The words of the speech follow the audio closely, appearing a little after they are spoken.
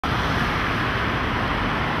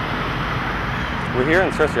We're here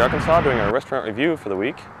in Searcy, Arkansas doing our restaurant review for the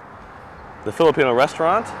week. The Filipino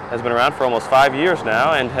Restaurant has been around for almost 5 years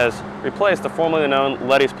now and has replaced the formerly known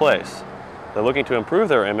Letty's Place. They're looking to improve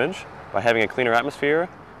their image by having a cleaner atmosphere,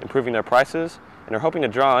 improving their prices, and are hoping to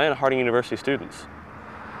draw in Harding University students.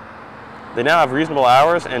 They now have reasonable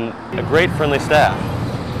hours and a great friendly staff.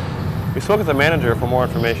 We spoke with the manager for more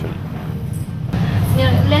information.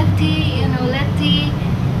 Letty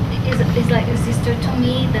is like a sister to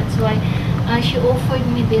me. That's why she offered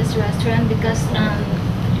me this restaurant because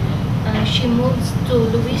she moves to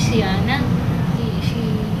Louisiana.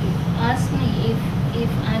 She asked me if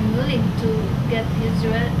I'm willing to get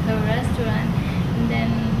her restaurant, and then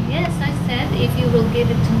yes, I said if you will give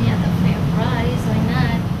it to me at a fair price, why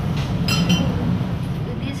not?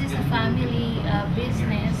 This is a family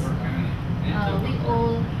business. We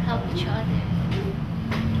all help each other.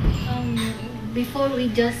 Before we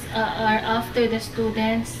just are after the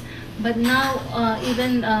students, but now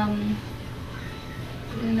even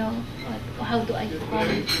how do I call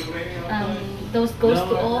it? Those goes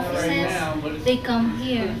to offices, they come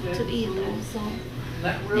here to eat also.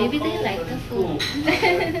 Maybe they like the food.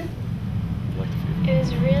 It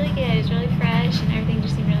was really good. It was really fresh, and everything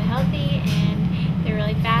just seemed really healthy, and they're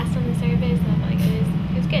really fast on the service. And I felt like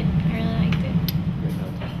it was good. I really liked it.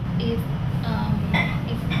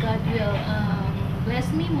 If God will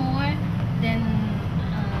bless me more, then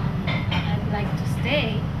I'd like to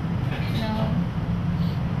stay.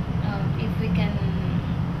 If we can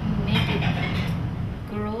make it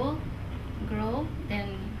grow, then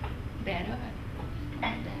better.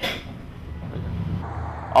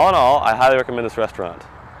 All in all, I highly recommend this restaurant.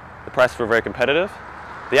 The prices were very competitive,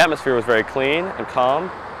 the atmosphere was very clean and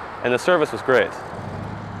calm, and the service was great.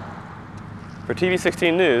 For TV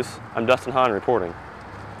 16 News, I'm Dustin Hahn reporting.